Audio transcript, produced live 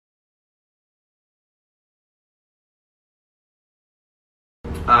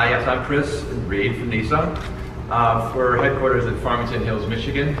Yes, I'm Chris Reed from Nissan. We're headquarters at Farmington Hills,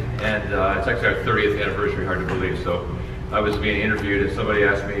 Michigan, and it's actually our 30th anniversary, hard to believe. So I was being interviewed and somebody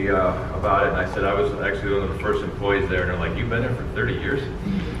asked me about it, and I said I was actually one of the first employees there, and they're like, you've been there for 30 years?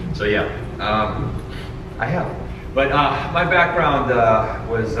 So yeah, I have. But my background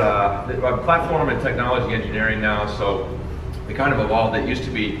was I'm platform and technology engineering now, so it kind of evolved. It used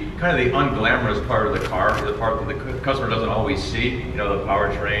to be kind of the unglamorous part of the car, the part that the customer doesn't always see, you know, the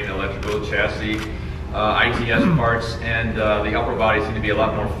powertrain, electrical, chassis, ITS parts, and the upper body seemed to be a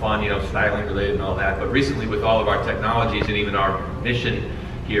lot more fun, you know, styling related and all that. But recently, with all of our technologies and even our mission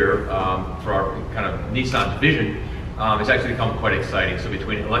here for our kind of Nissan's vision, it's actually become quite exciting. So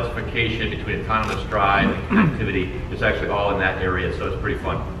between electrification, between autonomous drive and connectivity, it's actually all in that area, so it's pretty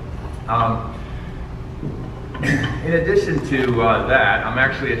fun. In addition to that, I'm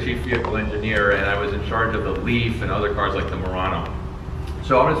actually a chief vehicle engineer, and I was in charge of the Leaf and other cars like the Murano.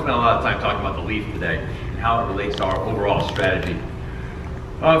 So I'm going to spend a lot of time talking about the Leaf today and how it relates to our overall strategy.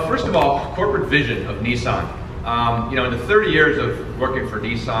 First of all, corporate vision of Nissan. You know, in the 30 years of working for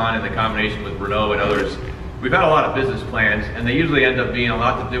Nissan and the combination with Renault and others, we've had a lot of business plans, and they usually end up being a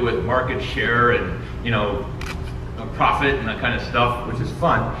lot to do with market share and, you know, profit and that kind of stuff, which is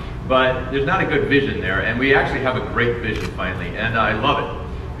fun. But there's not a good vision there, and we actually have a great vision finally, and I love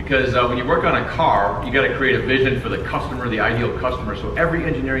it. Because when you work on a car, you got to create a vision for the customer, the ideal customer. So every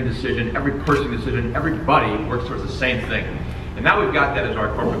engineering decision, every purchasing decision, everybody works towards the same thing. And now we've got that as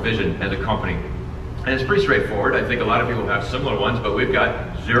our corporate vision as a company. And it's pretty straightforward. I think a lot of people have similar ones, but we've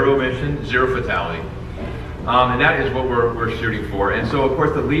got zero emission, zero fatality. And that is what we're shooting for. And so, of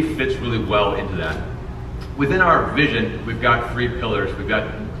course, the Leaf fits really well into that. Within our vision, we've got three pillars. We've got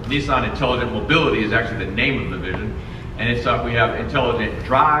Nissan Intelligent Mobility is actually the name of the vision. And it's we have intelligent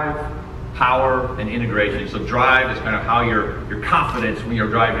drive, power, and integration. So drive is kind of how your confidence when you're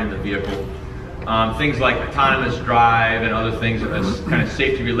driving the vehicle. Things like autonomous drive and other things that's kind of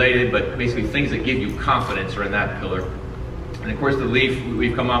safety related, but basically things that give you confidence are in that pillar. And of course the Leaf,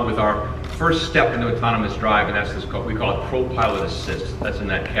 we've come out with our first step into autonomous drive, and that's this we call it ProPilot Assist. That's in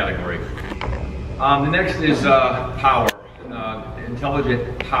that category. The next is power.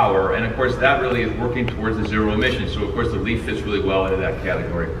 Intelligent power, and of course that really is working towards the zero emissions, so of course the Leaf fits really well into that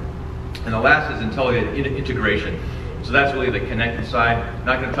category. And the last is intelligent integration, so that's really the connected side.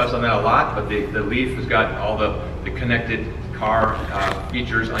 Not going to touch on that a lot, but the Leaf has got all the connected car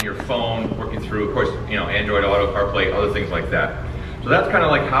features on your phone, working through, of course, you know, Android Auto, CarPlay, other things like that. So that's kind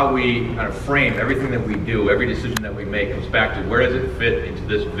of like how we kind of frame everything that we do. Every decision that we make comes back to where does it fit into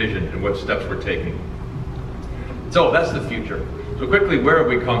this vision and what steps we're taking. So that's the future. So quickly, where have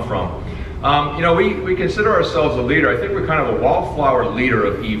we come from? You know, we consider ourselves a leader. I think we're kind of a wallflower leader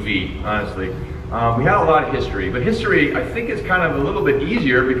of EV, honestly. We had a lot of history, but history, I think, is kind of a little bit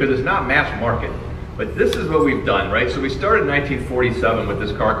easier because it's not mass market. But this is what we've done, right? So we started in 1947 with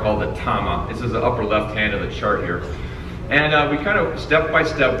this car called the Tama. This is the upper left hand of the chart here. And we kind of step by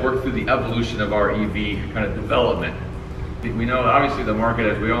step worked through the evolution of our EV kind of development. We know obviously the market,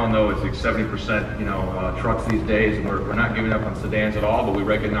 as we all know, is like 70%, you know, trucks these days, and we're not giving up on sedans at all. But we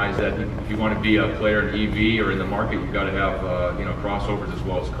recognize that if you want to be a player in EV or in the market, you've got to have you know, crossovers as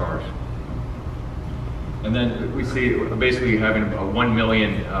well as cars. And then we see basically having a 1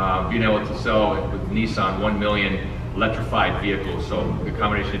 million, being able to sell with Nissan 1 million electrified vehicles. So the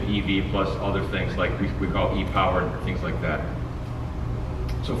combination of EV plus other things like we call e-power and things like that.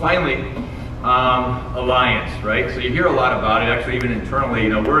 So finally, alliance, right? So you hear a lot about it, actually even internally. You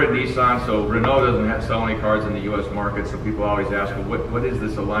know, we're at Nissan, so Renault doesn't sell any cars in the US market, so people always ask, well, what is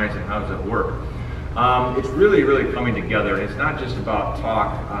this alliance and how does it work? It's really coming together, and it's not just about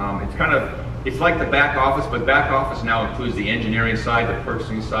talk. It's like the back office, but back office now includes the engineering side, the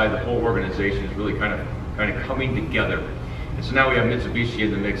purchasing side, the whole organization is really kind of coming together. And so now we have Mitsubishi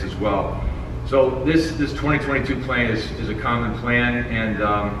in the mix as well. So this 2022 plan is a common plan,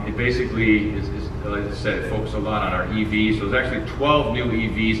 and it basically is, as I said, it focuses a lot on our EVs. So there's actually 12 new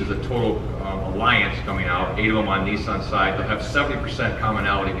EVs as a total alliance coming out, 8 of them on Nissan side. They'll have 70%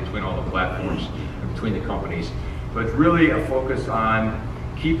 commonality between all the platforms and between the companies. But it's really a focus on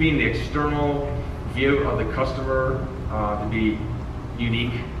keeping the external view of the customer to be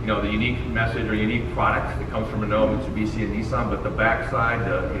unique, you know, the unique message or unique product that comes from Renault, Mitsubishi, and Nissan, but the backside,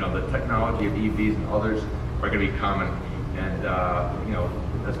 the technology of EVs and others are going to be common, and you know,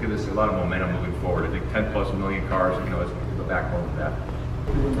 that's going to give us a lot of momentum moving forward. I think 10+ million cars, you know, is the backbone of that.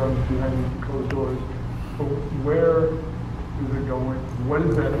 Doing guns behind closed doors, but where is it going? What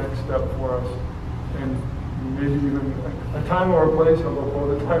is that next step for us? And maybe even a time or a place, although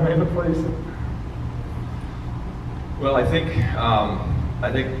both a time and a place. Well, I think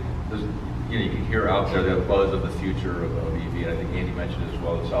I think there's, you can hear out there the buzz of the future of EV. And I think Andy mentioned as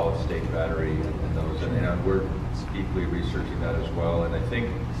well the solid state battery and those, and we're deeply researching that as well. And I think,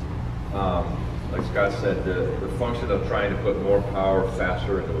 like Scott said, the function of trying to put more power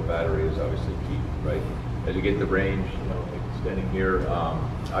faster into a battery is obviously key, right? As you get the range, extending here,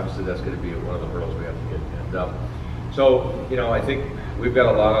 obviously that's going to be one of the hurdles we have to get. And so, I think we've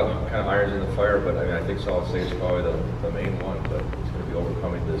got a lot of kind of irons in the fire, but I think solid state is probably the main one, but it's going to be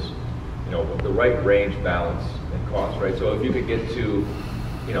overcoming this, the right range balance and cost, right? So if you could get to,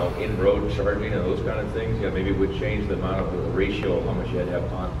 in-road charging and those kind of things, maybe it would change the amount of the ratio of how much you had to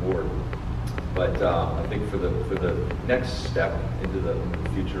have on board. But I think for the next step into the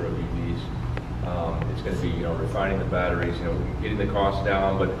future of EVs, it's going to be refining the batteries, getting the cost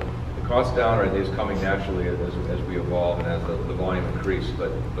down. But the cost down is coming naturally as we evolve and as the volume increases.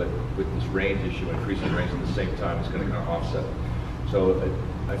 But with this range issue, increasing range at the same time, it's going to kind of offset. So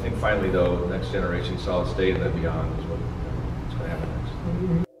I think finally, though, next generation solid state and then beyond is what's going to happen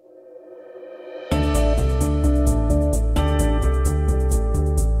next.